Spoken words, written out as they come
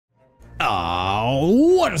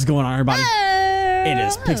What is going on, everybody? It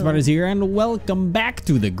is Pixbutters here, and welcome back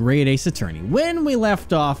to the Great Ace Attorney. When we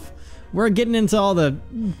left off, we're getting into all the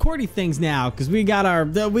courty things now, because we got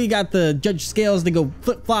the judge scales to go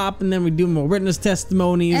flip flop, and then we do more witness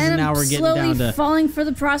testimonies, and now we're getting down to falling for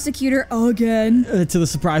the prosecutor again, to the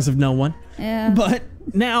surprise of no one. Yeah. But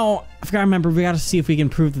now I forgot to remember, we got to see if we can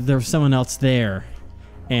prove that there was someone else there,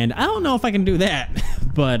 and I don't know if I can do that,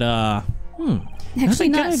 but Actually,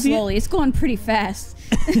 not slowly. It's going pretty fast.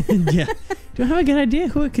 Yeah. Do I have a good idea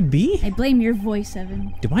who it could be? I blame your voice,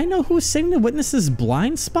 Evan. Do I know who is sitting the witness's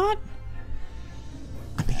blind spot?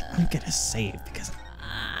 I mean, I'm gonna say it because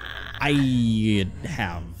I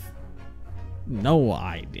have no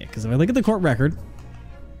idea. Because if I look at the court record,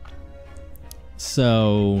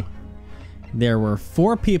 so there were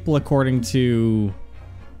 4 people according to,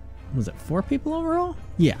 was it 4 people overall?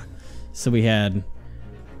 Yeah. So we had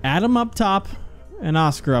Adam up top and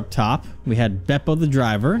Oscar up top. We had Beppo the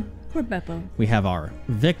driver. Poor Beppo. We have our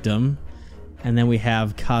victim, and then we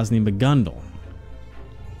have Cosney McGundle.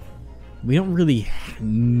 We don't really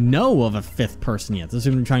know of a 5th person yet. That's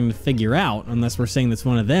what we're trying to figure out, unless we're saying that's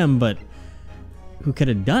one of them, but who could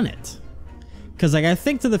have done it? Because like I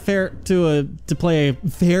think to play a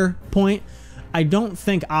fair point, I don't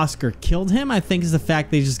think Oscar killed him. I think it's the fact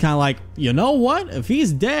that he's just kind of like, you know what? If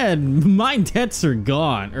he's dead, my debts are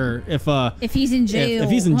gone. Or if he's in jail, if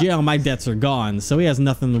he's in jail, my debts are gone. So he has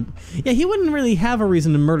nothing to, yeah, he wouldn't really have a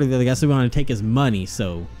reason to murder the other guy, so we want to take his money.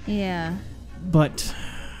 So yeah. But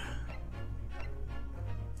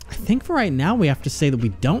I think for right now we have to say that we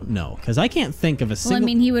don't know, because I can't think of a single. Well, I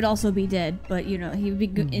mean, he would also be dead, but you know, he would be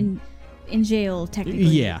in jail technically.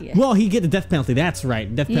 Yeah. Well, he get the death penalty. That's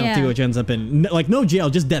right. Death penalty, which ends up in like no jail,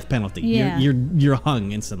 just death penalty. Yeah. You're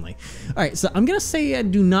hung instantly. All right. So I'm gonna say I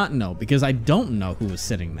do not know, because I don't know who was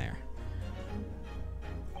sitting there.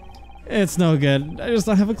 It's no good. I just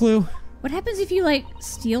don't have a clue. What happens if you like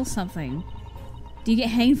steal something? Do you get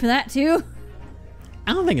hanged for that too?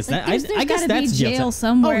 I don't think it's like, that. I guess that's jail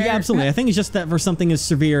somewhere. Oh yeah, absolutely. I think it's just that for something as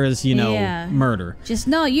severe as murder. Just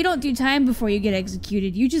no, you don't do time before you get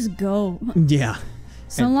executed. You just go. Yeah.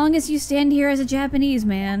 So long as you stand here as a Japanese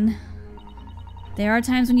man, there are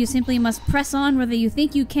times when you simply must press on whether you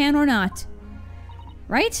think you can or not.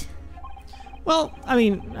 Right? Well, I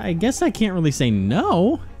mean, I guess I can't really say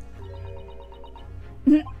no.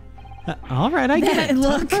 All right, I get it.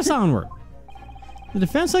 Look. Press onward. The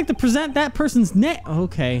defense like to present that person's name.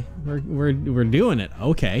 Okay, we're doing it.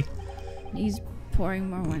 Okay. He's pouring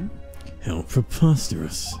more wine. How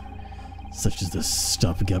preposterous! Such is the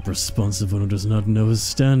stopgap response of one who does not know his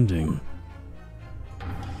standing.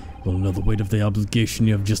 Will another weight of the obligation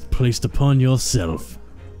you have just placed upon yourself.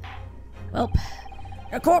 Well,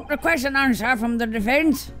 the court requests an answer from the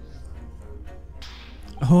defense.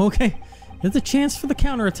 Oh, okay. There's a chance for the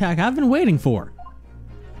counterattack I've been waiting for.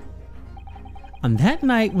 On that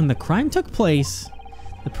night when the crime took place,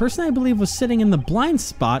 the person I believe was sitting in the blind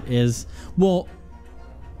spot is, well,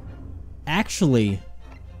 actually,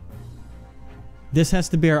 this has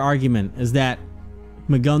to be our argument, is that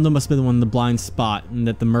McGundle must be the one in the blind spot, and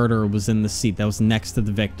that the murderer was in the seat that was next to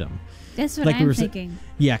the victim. That's what I'm thinking.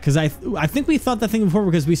 Yeah, because I think we thought that thing before,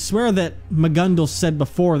 because we swear that McGundle said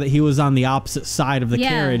before that he was on the opposite side of the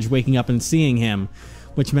carriage, waking up and seeing him,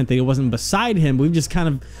 which meant that he wasn't beside him. We've just kind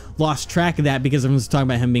of lost track of that because everyone's talking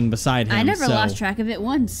about him being beside him. I never lost track of it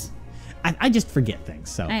once. I just forget things,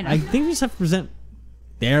 so I think we just have to present.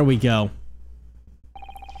 There we go.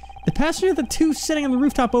 The passenger the 2 sitting on the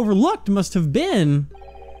rooftop overlooked must have been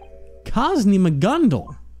Cosney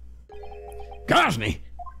McGundle. Cosney?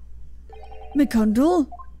 McGundle?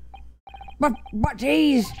 But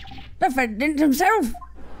he's the defendant himself.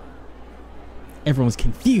 Everyone's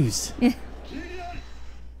confused. Yeah.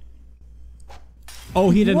 Oh,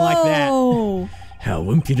 he didn't like that.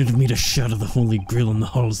 How impudent of me to shatter the Holy Grail in the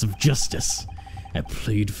halls of justice. I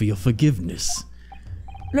plead for your forgiveness.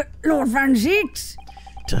 Lord Van Zieks?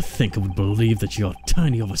 To think I would believe that your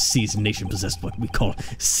tiny overseas nation possessed what we call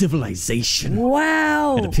civilization.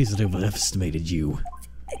 Wow. It appears that I overestimated you.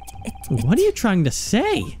 What are you trying to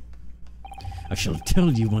say? I shall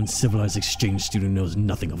tell you, one civilized exchange student knows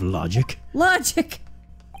nothing of logic. Logic?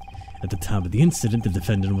 At the time of the incident, the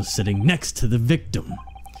defendant was sitting next to the victim.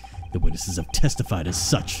 The witnesses have testified as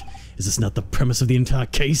such. Is this not the premise of the entire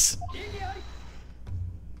case?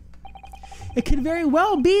 It could very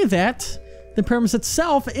well be that the premise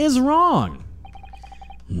itself is wrong.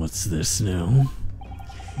 What's this now?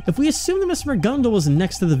 If we assume that Mr. McGundle was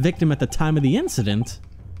next to the victim at the time of the incident,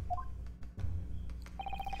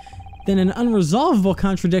 then an unresolvable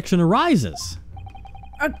contradiction arises.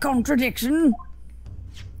 A contradiction?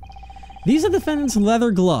 These are the defendant's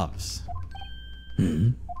leather gloves.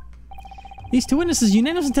 These two witnesses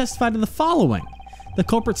unanimously testified to the following. The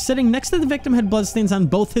culprit sitting next to the victim had bloodstains on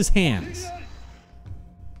both his hands.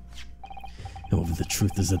 However, the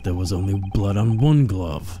truth is that there was only blood on one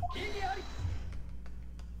glove.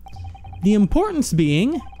 The importance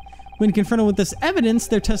being, when confronted with this evidence,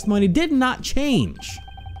 their testimony did not change.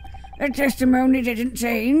 The testimony didn't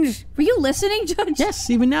change. Were you listening, Judge? Yes,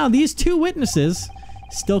 even now, these two witnesses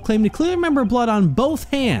still claim to clearly remember blood on both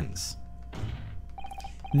hands.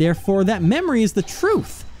 Therefore, that memory is the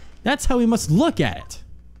truth. That's how we must look at it.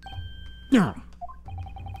 An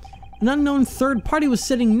unknown third party was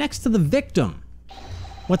sitting next to the victim.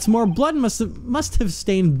 What's more, blood must have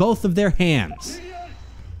stained both of their hands.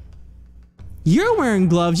 You're wearing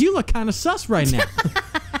gloves. You look kind of sus right now.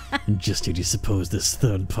 And just who do you suppose this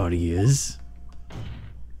third party is?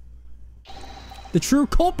 The true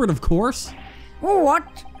culprit, of course. Oh,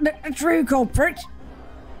 what? The true culprit?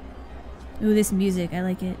 Ooh, this music. I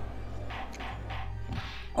like it.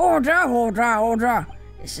 Order, order, order.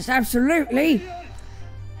 This is absolutely...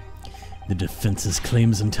 The defense's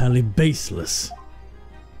claim is entirely baseless.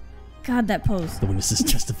 God, that pose. The witnesses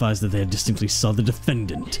testifies that they distinctly saw the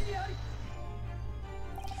defendant.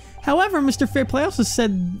 However, Mr. Fairplay also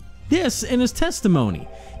said this in his testimony.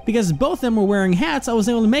 Because both of them were wearing hats, I was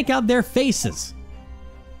able to make out their faces.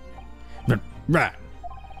 Right.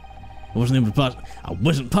 It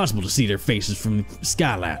wasn't possible to see their faces from the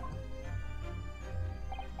skylight.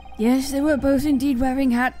 Yes, they were both indeed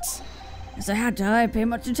wearing hats. As a hat, I pay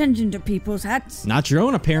much attention to people's hats. Not your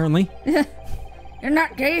own, apparently. In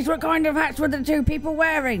that case, what kind of hats were the two people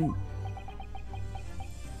wearing?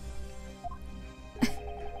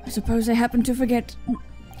 I suppose I happened to forget.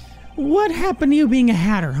 What happened to you being a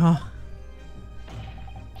hatter, huh?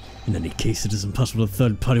 In any case, it is impossible the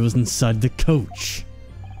third party was inside the coach.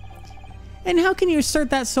 And how can you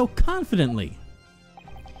assert that so confidently?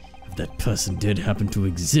 If that person did happen to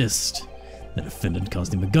exist, the defendant,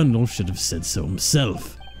 Cosney McGundle, should have said so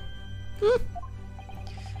himself.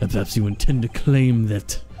 And perhaps you intend to claim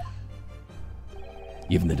that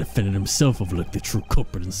even the defendant himself overlooked the true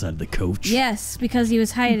culprit inside the coach. Yes, because he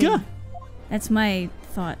was hiding. Gah. That's my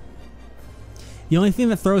thought. The only thing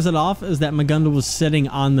that throws it off is that McGundle was sitting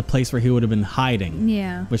on the place where he would have been hiding.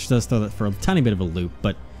 Yeah. Which does throw that for a tiny bit of a loop,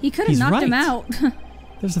 but He could have he's knocked him right. out.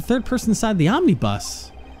 There's a third person inside the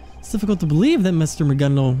omnibus. It's difficult to believe that Mr.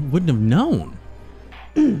 McGundle wouldn't have known.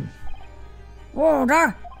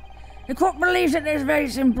 Order! The court believes that there's a very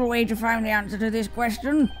simple way to find the answer to this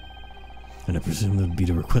question. And I presume that would be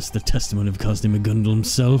to request the testimony of Cosney McGundle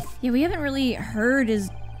himself. Yeah, we haven't really heard his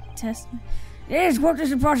testimony. Yes, what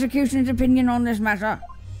is the prosecution's opinion on this matter?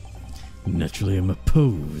 Naturally, I'm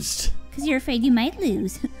opposed. Because you're afraid you might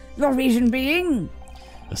lose. Your reason being?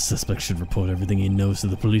 A suspect should report everything he knows to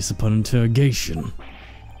the police upon interrogation.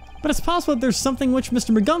 But it's possible that there's something which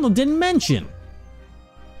Mr. McGundle didn't mention.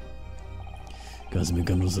 Cosney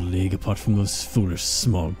McGundle's a league apart from those foolish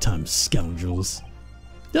small-time scoundrels.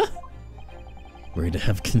 Were he to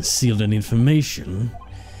have concealed any information,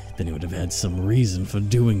 then he would have had some reason for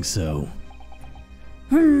doing so.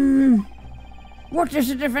 What is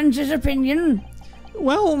the defense's opinion?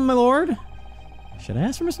 Well, my lord, should I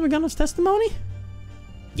ask for Mr. McGundle's testimony?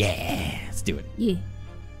 Yeah, let's do it. Yeah.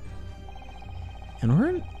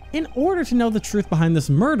 In order to know the truth behind this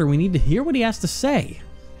murder, we need to hear what he has to say.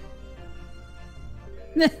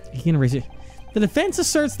 He can erase it. The defense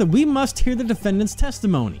asserts that we must hear the defendant's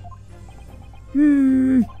testimony.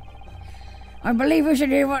 I believe we should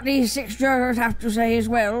hear what these 6 jurors have to say as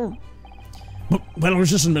well. Well, I was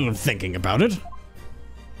just in the middle of thinking about it.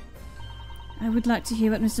 I would like to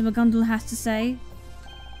hear what Mr. McGundle has to say.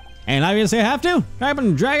 And obviously I have to. I've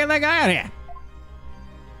been dragging that guy out here.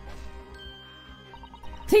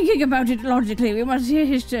 Thinking about it logically, we must hear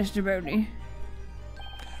his testimony.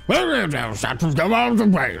 I'd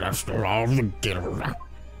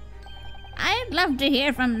love to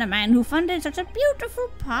hear from the man who funded such a beautiful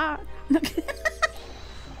park.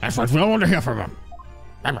 That's what we all want to hear from him.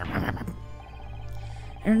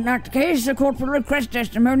 In that case, the court will request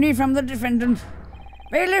testimony from the defendant.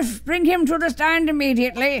 Bailiff, bring him to the stand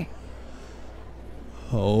immediately.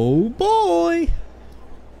 Oh boy.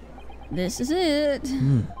 This is it.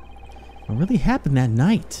 What really happened that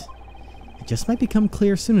night? It just might become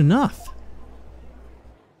clear soon enough.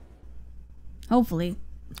 Hopefully.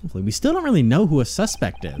 Hopefully, we still don't really know who a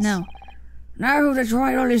suspect is. No. Now the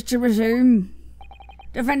trial is to resume.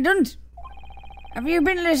 Defendant, have you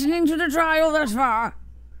been listening to the trial thus far?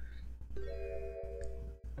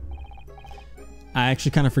 I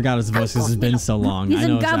actually kind of forgot his voice because it's been so long. He's I a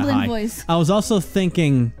know it's that goblin high. voice. I was also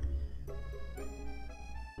thinking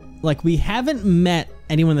like, we haven't met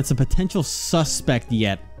anyone that's a potential suspect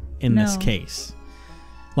yet in this No. case.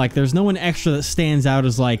 Like, there's no one extra that stands out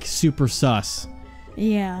as, like, super sus.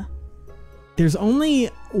 Yeah. There's only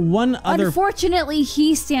one other... Unfortunately,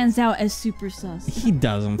 he stands out as super sus. He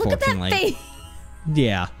does, Look at unfortunately. that face.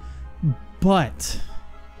 Yeah. But...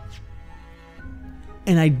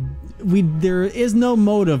 And there is no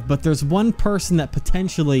motive, but there's one person that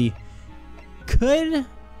potentially could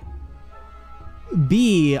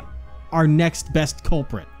be our next best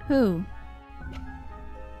culprit. Who?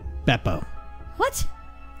 Beppo. What?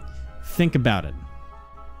 Think about it.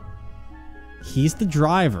 He's the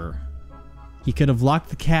driver. He could have locked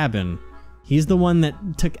the cabin. He's the one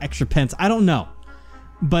that took extra pence. I don't know.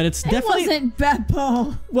 But it's definitely... It wasn't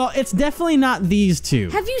Beppo. Well, it's definitely not these two.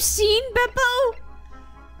 Have you seen Beppo?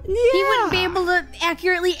 Yeah. He wouldn't be able to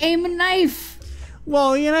accurately aim a knife.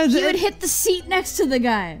 Well, you know... He would hit the seat next to the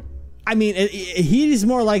guy. I mean, he's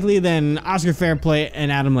more likely than Oscar Fairplay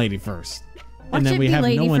and Adam Lady first. Watch And then it we be have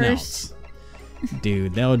Lady no one first. else.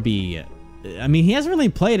 Dude, that would be... I mean, he hasn't really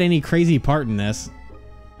played any crazy part in this.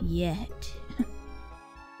 Yet.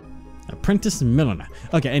 Apprentice Milliner.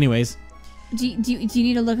 Okay, anyways. Do you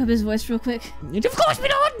need to look up his voice real quick? Of course, my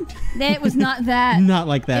lord! That was not that. Not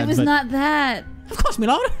like that, It was but- not that. Of course, my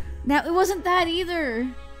lord! That it wasn't that either.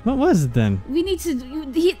 What was it then? We need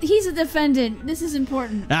to. He's a defendant. This is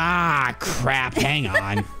important. Ah, crap. Hang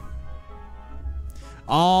on.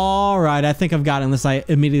 Alright, I think I've got it, unless I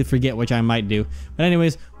immediately forget, which I might do. But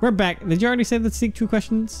anyways, we're back. Did you already say let's seek 2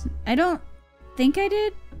 questions? I don't think I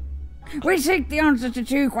did. We seek the answer to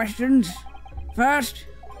 2 questions. First,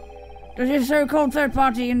 does this so-called third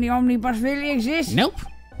party in the omnibus really exist? Nope.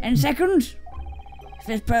 And second, if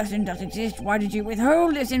this person does exist, why did you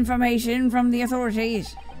withhold this information from the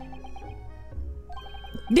authorities?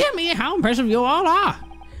 Dear me, how impressive you all are.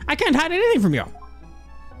 I can't hide anything from you.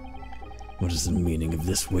 What is the meaning of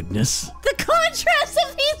this, witness? The contrast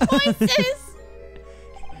of these voices.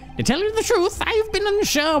 To tell you the truth, I've been on the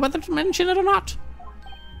show, whether to mention it or not.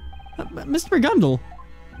 Mr. Gundle.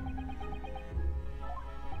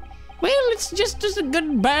 Well, it's just as a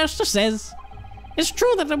good barrister says. It's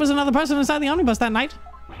true that there was another person inside the omnibus that night.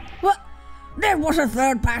 What? There was a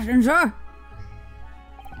third passenger?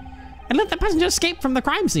 And let the passenger escape from the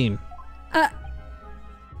crime scene. Uh.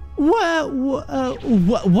 What?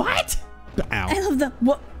 What? I Ow. love the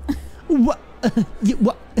what. What?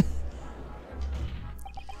 What?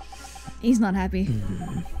 He's not happy.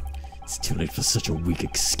 It's too late for such a weak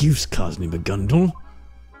excuse, Cosney McGundle.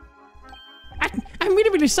 I'm really,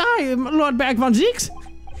 really sorry, Lord Berg von Zieks.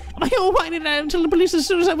 I waited until the police as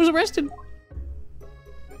soon as I was arrested.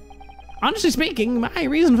 Honestly speaking, my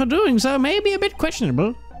reason for doing so may be a bit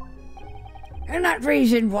questionable. And that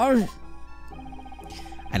reason was?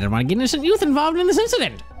 I didn't want to get innocent youth involved in this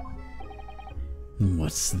incident.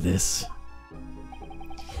 What's this?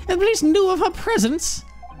 If the police knew of her presence,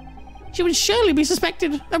 she would surely be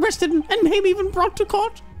suspected, arrested, and maybe even brought to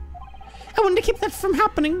court. I wanted to keep that from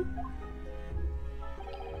happening.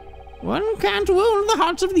 One can't wound the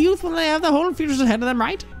hearts of the youth when they have their whole futures ahead of them,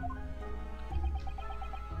 right?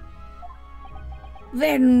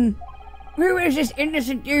 Then, who is this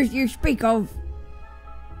innocent youth you speak of?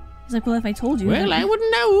 He's like, well, if I told you. Well, I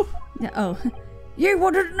wouldn't know. Oh. You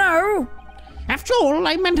wouldn't know? After all,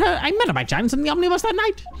 I met her by chance in the omnibus that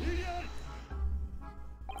night.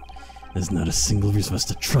 There's not a single reason for us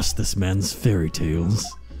to trust this man's fairy tales.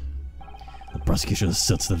 The prosecution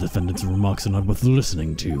asserts the defendant's remarks are not worth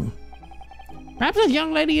listening to. Perhaps this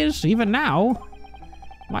young lady is, even now,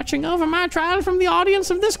 watching over my trial from the audience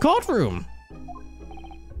of this courtroom.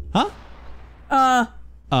 Huh?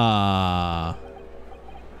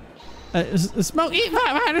 Smoke, eat,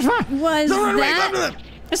 Was that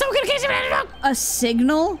Smoke in the case of a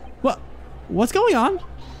signal? What? What's going on?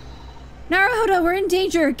 Naruhodo, we're in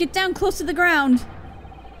danger. Get down close to the ground.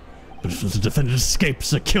 But if the defendant escapes,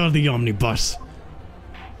 secure the omnibus.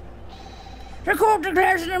 The court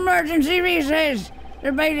declares an emergency recess.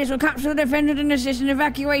 The bailiffs will capture the defendant and assist in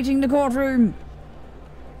evacuating the courtroom.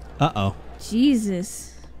 Uh-oh.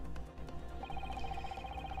 Jesus.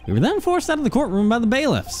 We were then forced out of the courtroom by the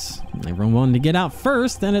bailiffs. Everyone wanted to get out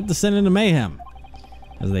first, and it descended into mayhem.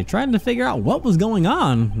 As they tried to figure out what was going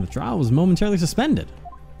on, the trial was momentarily suspended.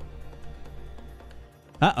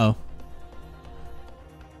 Uh-oh.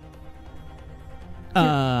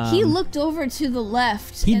 He looked over to the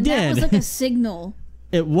left. He and that was did. like a signal.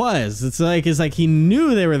 It was. It's like he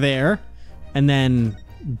knew they were there, and then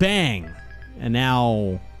bang. And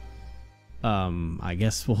now, I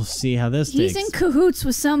guess we'll see how this He's takes. in cahoots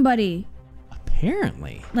with somebody.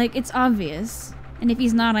 Apparently. Like, it's obvious. And if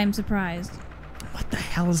he's not, I'm surprised. What the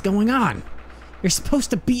hell is going on? You're supposed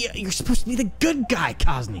to be the good guy,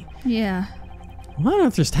 Cosney. Yeah. What on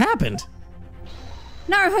earth just happened?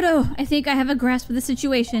 Naruhodo, I think I have a grasp of the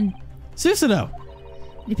situation. Susanoo!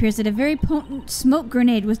 It appears that a very potent smoke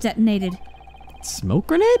grenade was detonated. Smoke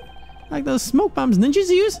grenade? Like those smoke bombs ninjas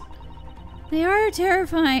use? They are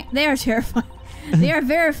terrifying. They are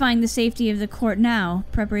verifying the safety of the court now.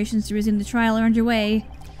 Preparations to resume the trial are underway.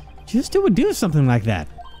 Just who would do something like that?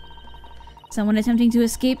 Someone attempting to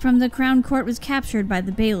escape from the Crown Court was captured by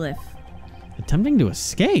the bailiff. Attempting to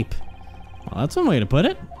escape? Well, that's one way to put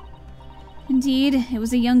it. Indeed, it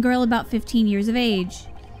was a young girl about 15 years of age.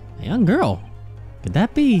 A young girl? Could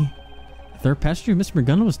that be the third passenger Mr.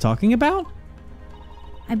 McGonagall was talking about?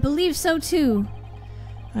 I believe so too.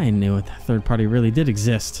 I knew it. The third party really did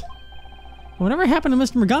exist. Whatever happened to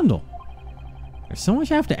Mr. McGonagall? There's so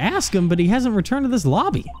much I have to ask him, but he hasn't returned to this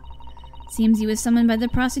lobby. Seems he was summoned by the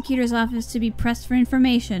prosecutor's office to be pressed for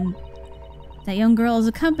information. That young girl is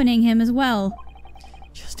accompanying him as well.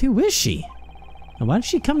 Just who is she? And why did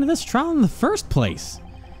she come to this trial in the first place?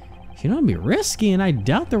 She know it'd be risky, and I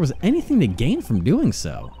doubt there was anything to gain from doing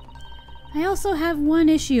so. I also have one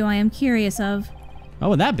issue I am curious of.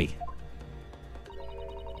 What would that be?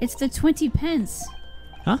 It's the 20 pence.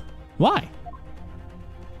 Huh? Why?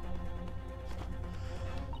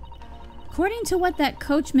 According to what that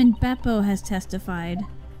coachman Beppo has testified,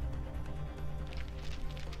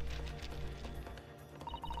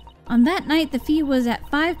 on that night the fee was at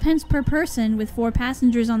 5 pence per person with 4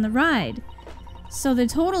 passengers on the ride. So the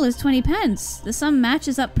total is 20 pence. The sum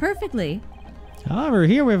matches up perfectly. However,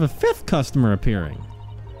 here we have a 5th customer appearing.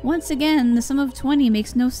 Once again, the sum of 20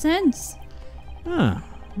 makes no sense. Huh.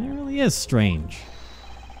 That really is strange.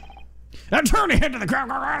 Attorney, head to the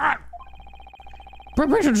crowd.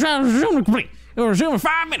 Preparation trial is resumed complete. It will resume in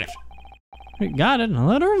 5 minutes. Got it. I'll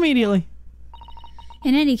let her immediately.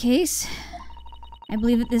 In any case, I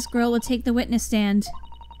believe that this girl will take the witness stand.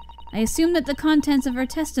 I assume that the contents of her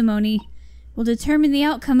testimony will determine the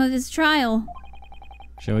outcome of this trial.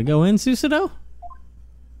 Shall we go in, Susanoo?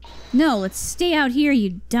 No, let's stay out here,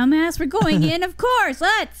 you dumbass. We're going in, of course.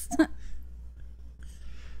 Let's.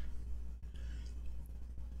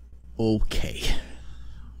 Okay.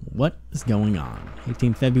 What is going on?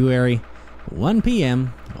 18th February, 1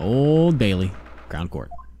 p.m., Old Bailey, Crown Court.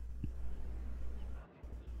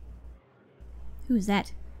 Who is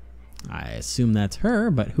that? I assume that's her,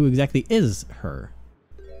 but who exactly is her?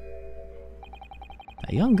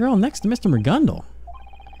 That young girl next to Mr. McGonagall.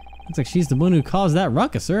 Looks like she's the one who caused that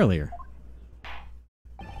ruckus earlier.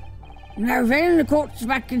 Now then, the court's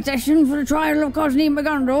back in session for the trial of Cosney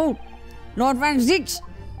McGonagall. Lord Van Zitz,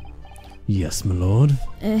 Yes, my lord.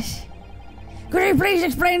 could you please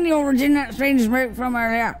explain the origin of that strange smoke from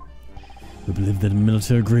earlier? We believe that a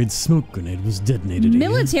military-grade smoke grenade was detonated here.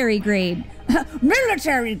 Military grade.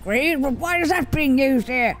 Military grade? But why is that being used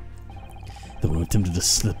here? The one who attempted to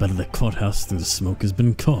slip out of the courthouse through the smoke has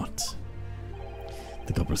been caught.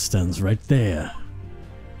 The culprit stands right there.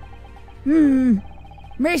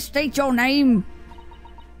 May state your name.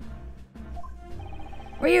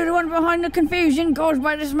 Were you the one behind the confusion caused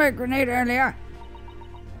by the smoke grenade earlier?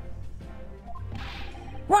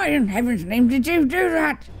 Why in heaven's name did you do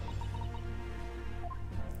that?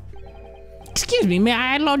 Excuse me, may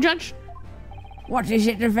I, Lord Judge? What is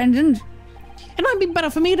it, defendant? It might be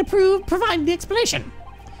better for me to provide the explanation.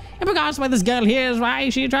 In regards to why this girl here is why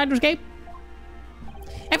she tried to escape.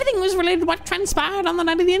 Everything was related to what transpired on the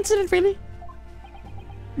night of the incident, really.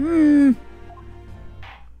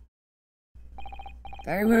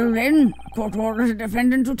 Very well then. Court orders the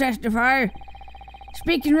defendant to testify.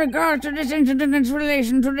 Speak in regard to this incident in its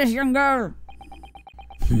relation to this young girl.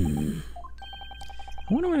 I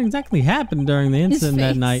wonder what exactly happened during the incident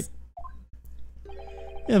that face. night.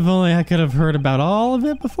 If only I could have heard about all of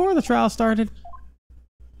it before the trial started.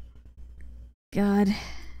 God.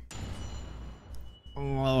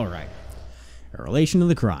 Alright. In relation to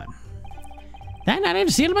the crime. That night I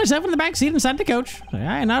had seated myself in the back seat inside the coach. I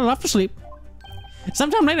had not left for sleep.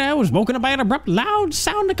 Sometime later I was woken up by an abrupt, loud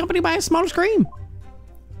sound accompanied by a small scream.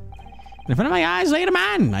 In front of my eyes lay a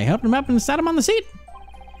man. I helped him up and sat him on the seat.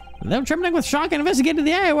 Then, trembling with shock, I investigated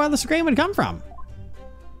the area where the scream had come from.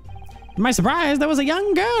 To my surprise, there was a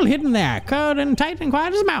young girl hidden there, covered and tight and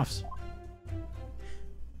quiet as a mouse.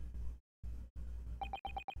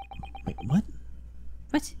 Wait, what?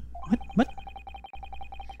 What? What?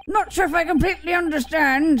 Not sure if I completely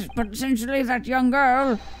understand, but essentially that young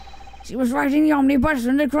girl, she was riding the omnibus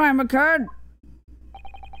when the crime occurred.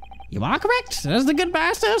 You are correct, as the good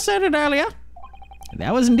master asserted earlier.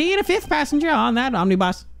 There was indeed a 5th passenger on that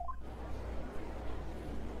omnibus.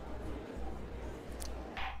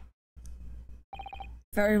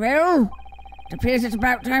 Very well. It appears it's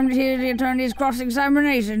about time to hear the attorney's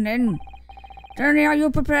cross-examination then. Attorney, are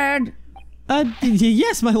you prepared?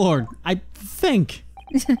 Yes, my lord. I think.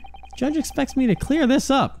 Judge expects me to clear this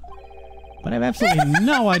up, but I have absolutely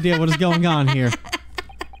no idea what is going on here. God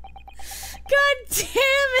damn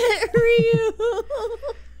it, Ryu!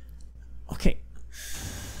 Okay.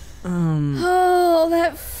 Oh,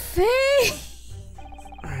 that face.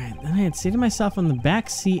 Alright, then I had seated myself on the back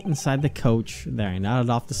seat inside the coach. There, I nodded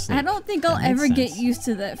off to sleep. I don't think I'll That makes ever get sense. used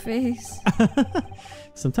to that face.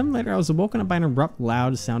 Sometime later, I was woken up by an abrupt,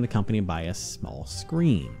 loud sound accompanied by a small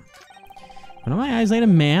scream. When my eyes laid a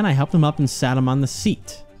man, I helped him up and sat him on the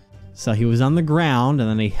seat. So he was on the ground, and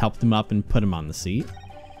then I helped him up and put him on the seat.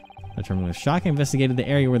 Determined with shock, I investigated the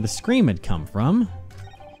area where the scream had come from.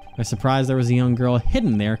 I was surprised there was a young girl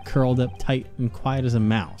hidden there, curled up tight and quiet as a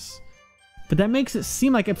mouse. But that makes it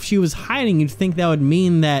seem like if she was hiding, you'd think that would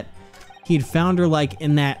mean that he'd found her like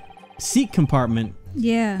in that seat compartment.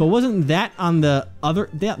 Yeah. But wasn't that on the other?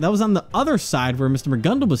 That was on the other side where Mr.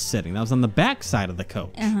 McGundle was sitting. That was on the back side of the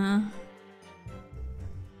coach.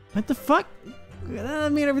 What the fuck? I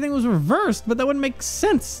mean, everything was reversed, but that wouldn't make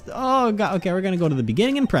sense. Oh god. Okay, we're gonna go to the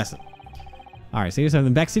beginning and press it. All right, so you're in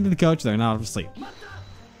the back seat of the coach. They're not asleep.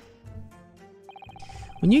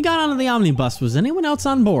 When you got onto the omnibus, was anyone else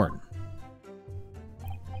on board?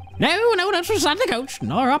 No one else was on the coach,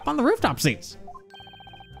 nor up on the rooftop seats.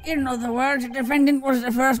 In other words, the defendant was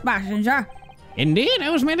the first passenger. Indeed,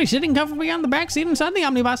 I was merely sitting comfortably on the back seat inside the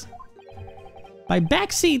omnibus. By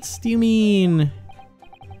back seats, do you mean?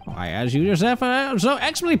 Why, as you yourself so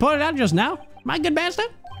excellently pointed out just now, my good master,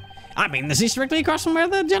 I mean the seats directly across from where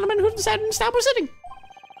the gentleman who sat instead was sitting.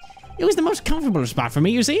 It was the most comfortable spot for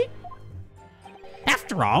me, you see.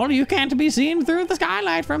 After all, you can't be seen through the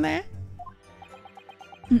skylight from there.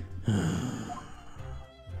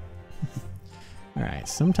 Alright,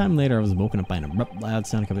 sometime later I was woken up by an abrupt loud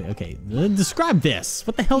sound. Okay, describe this.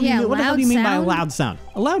 What the hell Yeah, what the hell do you loud mean by a sound? loud sound?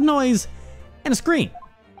 A loud noise and a scream.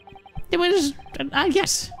 It was,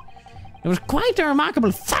 yes, it was quite a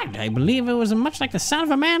remarkable thud. I believe it was much like the sound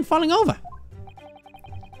of a man falling over.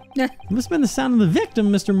 It must have been the sound of the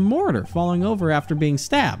victim, Mr. Mortar, falling over after being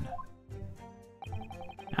stabbed.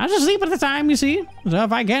 I was asleep at the time, you see, so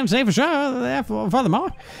if I can't say for sure, furthermore,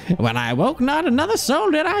 when I woke, not another soul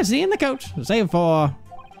did I see in the coach, save for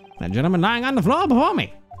that gentleman lying on the floor before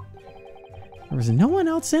me. There was no one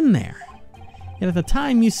else in there. Yet at the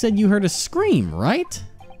time you said you heard a scream, right?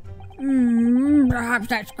 Perhaps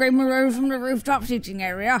that scream arose from the rooftop seating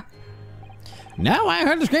area. No, I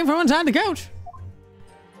heard the scream from inside the coach.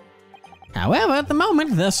 However, at the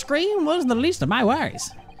moment, the scream was the least of my worries.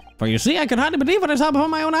 For you see, I could hardly believe what I saw before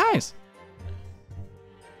my own eyes.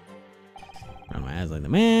 Around my eyes like the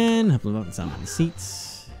man, helped him up and sat him on the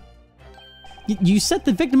seats. You set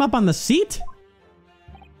the victim up on the seat?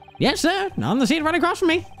 Yes, sir, on the seat right across from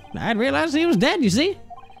me. I'd realized he was dead, you see.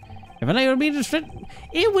 If I would be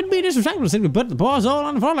it would be disrespectful to simply put the poor soul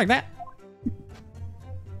on the floor like that.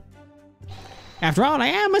 After all, I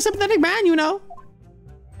am a sympathetic man, you know.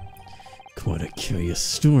 Quite a curious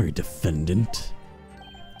story, defendant.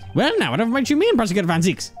 Well, now, whatever might you mean, Prosecutor Van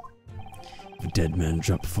Zieks? If a dead man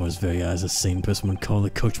dropped before his very eyes, a sane person would call the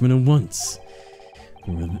coachman at once.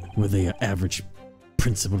 Were they an average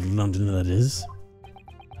principal of London, that is?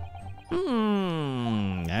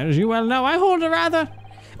 As you well know, I hold a rather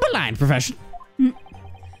blind profession.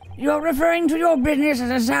 You're referring to your business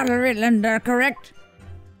as a salary lender, correct?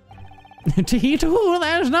 To he to who,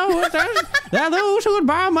 there are those who would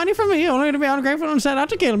borrow money from me only to be ungrateful and set out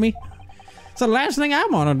to kill me. So the last thing I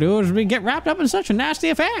want to do is get wrapped up in such a nasty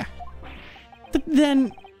affair. But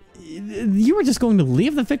then, you were just going to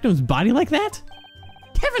leave the victim's body like that?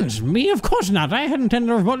 Heavens, me, of course not. I hadn't intended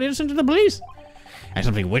to report the incident to the police. I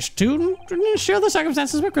simply wished to ensure the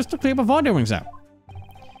circumstances were crystal clear before doing so.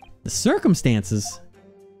 The circumstances?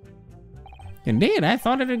 Indeed, I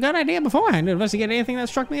thought it a good idea beforehand to investigate anything that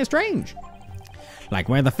struck me as strange. Like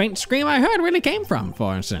where the faint scream I heard really came from,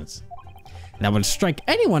 for instance. That would strike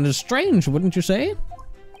anyone as strange, wouldn't you say?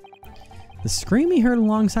 The scream he heard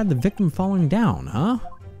alongside the victim falling down, huh?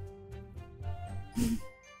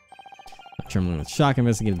 Trembling with shock,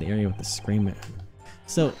 investigated the area with the scream.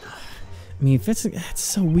 So, I mean, that's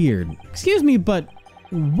so weird. Excuse me, but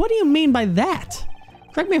what do you mean by that?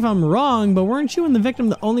 Correct me if I'm wrong, but weren't you and the victim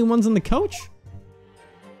the only ones in the coach?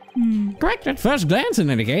 Correct, at first glance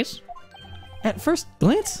in any case. At first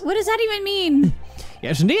glance? What does that even mean?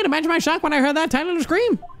 Yes, indeed, imagine my shock when I heard that tiny little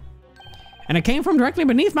scream. And it came from directly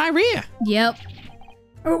beneath my rear. Yep.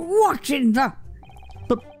 What in the...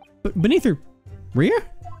 But beneath her rear?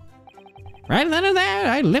 Right then and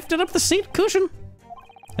there, I lifted up the seat cushion.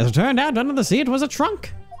 As it turned out, under the seat was a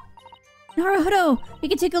trunk. Naruhodo, we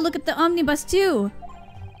can take a look at the omnibus too.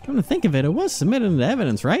 Come to think of it, it was submitted into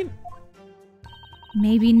evidence, right?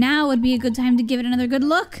 Maybe now would be a good time to give it another good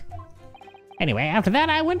look. Anyway, after that,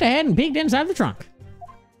 I went ahead and peeked inside the trunk.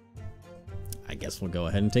 I guess we'll go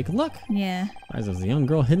ahead and take a look. Yeah. There's a young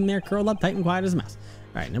girl hidden there, curled up, tight and quiet as a mouse.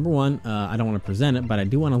 All right, number one, I don't want to present it, but I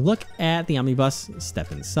do want to look at the omnibus,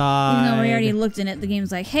 step inside. Even though we already looked in it, the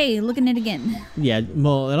game's like, hey, look in it again. Yeah,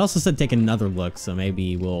 well, it also said take another look, so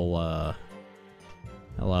maybe we'll,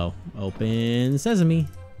 hello, open sesame.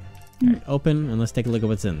 All right, open, and let's take a look at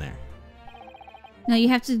what's in there. No, you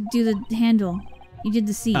have to do the handle. You did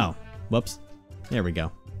the seat. Oh, whoops. There we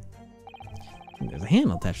go. There's a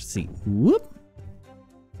handle attached to the seat. Whoop.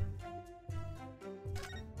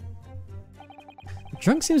 The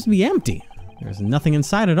trunk seems to be empty. There's nothing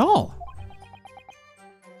inside at all.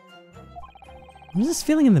 What is this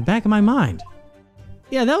feeling in the back of my mind?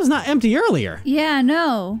 Yeah, that was not empty earlier. Yeah,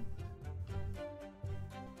 no.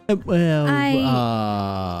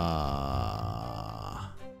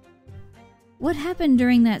 What happened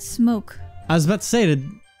during that smoke? I was about to say, the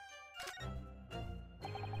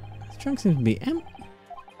trunk seems to be empty.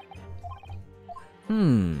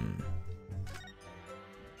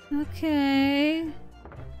 Okay.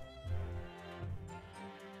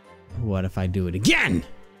 What if I do it again?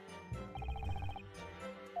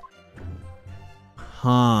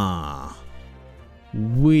 Huh.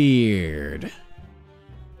 Weird.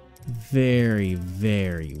 Very,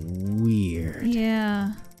 very weird.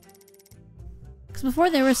 Yeah. Because before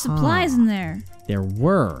there were supplies in there. There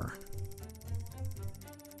were.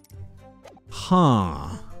 Huh.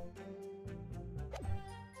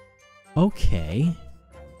 Okay.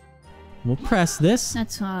 We'll press this.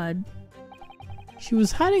 That's odd. She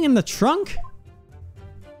was hiding in the trunk?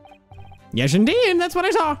 Yes, indeed, that's what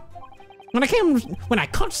I saw. When I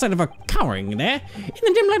caught sight of her cowering there in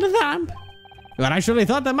the dim light of the lamp. But I surely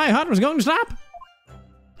thought that my heart was going to stop.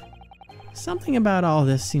 Something about all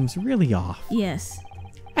this seems really off. Yes.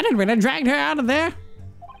 At any rate, I dragged her out of there.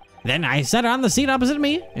 Then I sat her on the seat opposite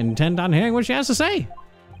me, intent on hearing what she has to say.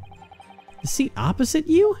 The seat opposite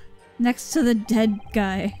you? Next to the dead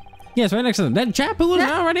guy. Yes, right next to the dead chap who was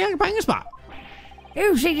already occupying a spot.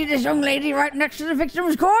 You seated this young lady right next to the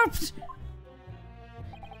victim's corpse?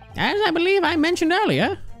 As I believe I mentioned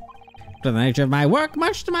earlier, to the nature of my work,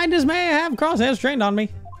 much to my dismay, I have crosshairs trained on me.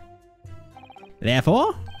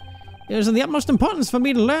 Therefore, it was of the utmost importance for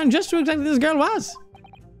me to learn just who exactly this girl was.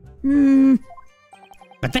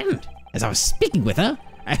 But then, as I was speaking with her,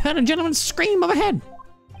 I heard a gentleman scream overhead.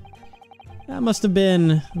 That must have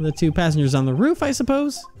been the two passengers on the roof, I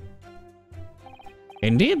suppose.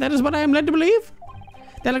 Indeed, that is what I am led to believe.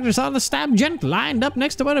 They likely saw the stabbed gent lined up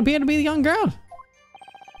next to what appeared to be the young girl.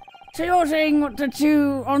 So you're saying what the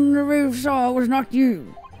two on the roof saw was not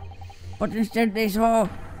you, but instead they saw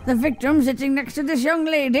the victim sitting next to this young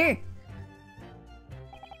lady?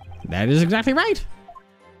 That is exactly right.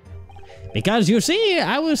 Because you see,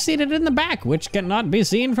 I was seated in the back, which cannot be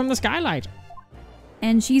seen from the skylight.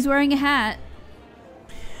 And she's wearing a hat.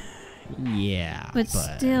 Yeah, But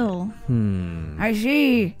still. I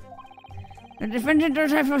see. The defendant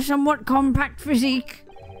does have a somewhat compact physique.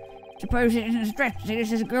 Suppose it isn't a stretch to say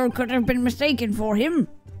this girl could have been mistaken for him.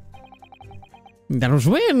 That was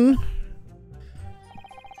when,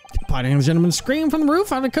 upon the gentleman's scream from the roof,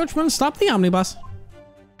 the coachman stopped the omnibus.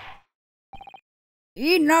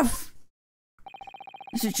 Enough!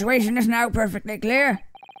 The situation is now perfectly clear.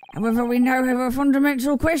 However, we now have a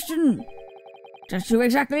fundamental question. Just who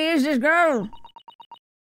exactly is this girl?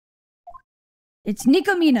 It's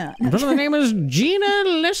Nikomina. Her name is Gina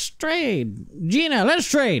Lestrade. Gina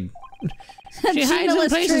Lestrade. She hides in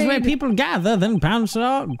places where people gather, then pounces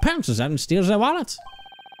out and steals their wallets.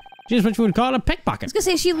 She's what you would call a I pickpocket. was gonna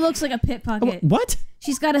say she looks like a pickpocket. What?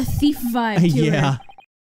 She's got a thief vibe to Yeah. her.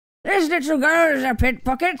 This little girl is a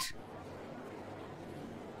pickpocket.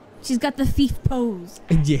 She's got the thief pose.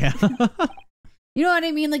 Yeah. You know what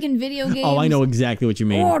I mean? Like in video games. Oh, I know exactly what you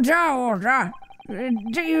mean. Order.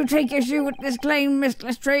 Do you take issue with this claim, Miss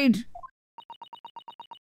Lestrade?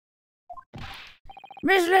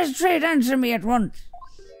 Miss Lestrade, answer me at once.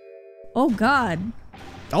 Oh, God.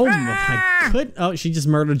 Oh, I could. Oh, she just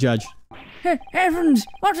murdered a judge. Heavens,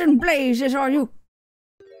 what in blazes are you?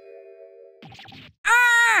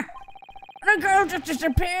 Ah! The girl just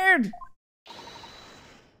disappeared.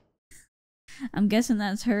 I'm guessing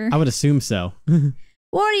that's her. I would assume so.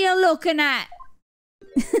 What are you looking at?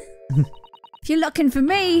 If you're looking for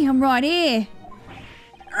me, I'm right here.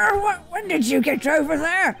 When did you get over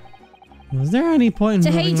there? Was there any point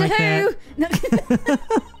in To moving who? like To that? who?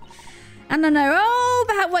 No. And I know all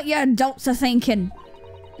about what you adults are thinking.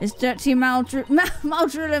 This dirty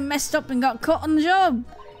Maldrilla messed up and got caught on the job.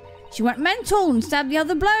 She went mental and stabbed the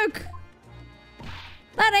other bloke.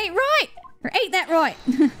 That ain't right. Or ain't that right?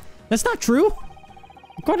 That's not true.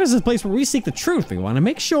 God is a place where we seek the truth. We want to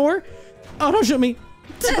make sure. Oh, don't shoot me.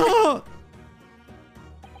 Oh.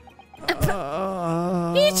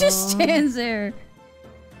 He just stands there.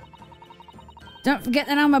 Don't forget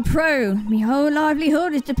that I'm a pro. My whole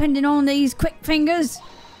livelihood is depending on these quick fingers.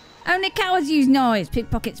 Only cowards use knives.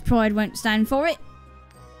 Pickpocket's pride won't stand for it.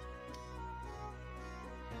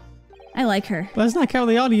 I like her. But it's not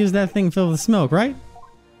cowardly all to use that thing filled with smoke, right?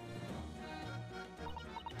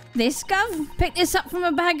 This Gov picked this up from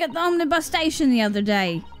a bag at the omnibus station the other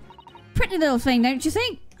day. Pretty little thing, don't you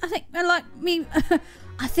think? I think I like me.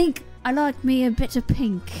 I think I like me a bit of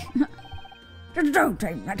pink. Don't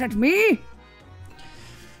take that at me.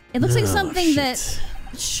 It looks like something that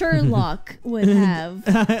Sherlock would have.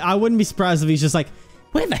 I wouldn't be surprised if he's just like,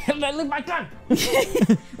 where the hell did I leave my gun?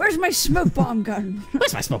 Where's my smoke bomb gun?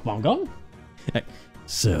 Where's my smoke bomb gun?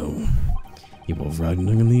 So, you were riding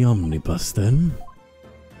in the omnibus then?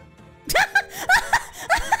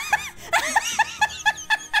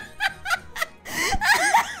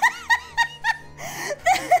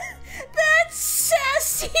 That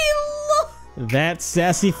sassy look. That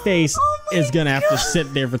sassy face is gonna have to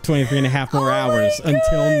sit there for 23 and a half more hours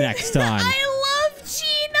until next time. I love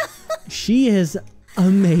Gina. She is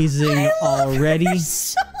amazing already. Her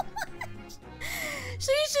so much. She's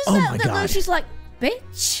just Oh out my there. God. She's like,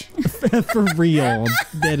 bitch. For real.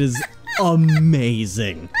 That is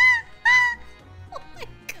amazing.